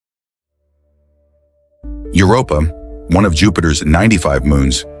Europa, one of Jupiter's 95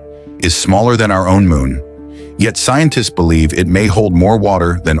 moons, is smaller than our own moon, yet scientists believe it may hold more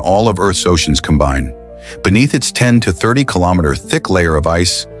water than all of Earth's oceans combined. Beneath its 10 to 30 kilometer thick layer of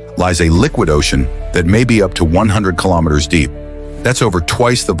ice lies a liquid ocean that may be up to 100 kilometers deep. That's over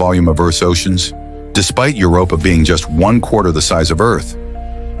twice the volume of Earth's oceans, despite Europa being just 1/4 the size of Earth.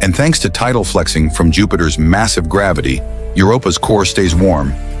 And thanks to tidal flexing from Jupiter's massive gravity, Europa's core stays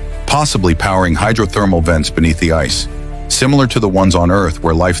warm, possibly powering hydrothermal vents beneath the ice, similar to the ones on Earth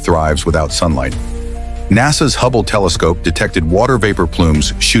where life thrives without sunlight. NASA's Hubble telescope detected water vapor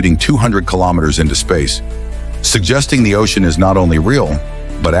plumes shooting 200 kilometers into space, suggesting the ocean is not only real,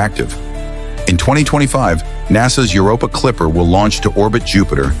 but active. In 2025, NASA's Europa Clipper will launch to orbit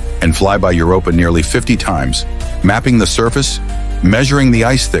Jupiter and fly by Europa nearly 50 times, mapping the surface, measuring the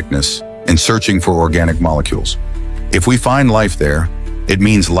ice thickness, and searching for organic molecules. If we find life there, it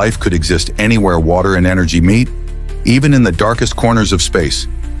means life could exist anywhere water and energy meet, even in the darkest corners of space.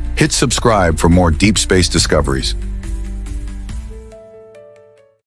 Hit subscribe for more deep space discoveries.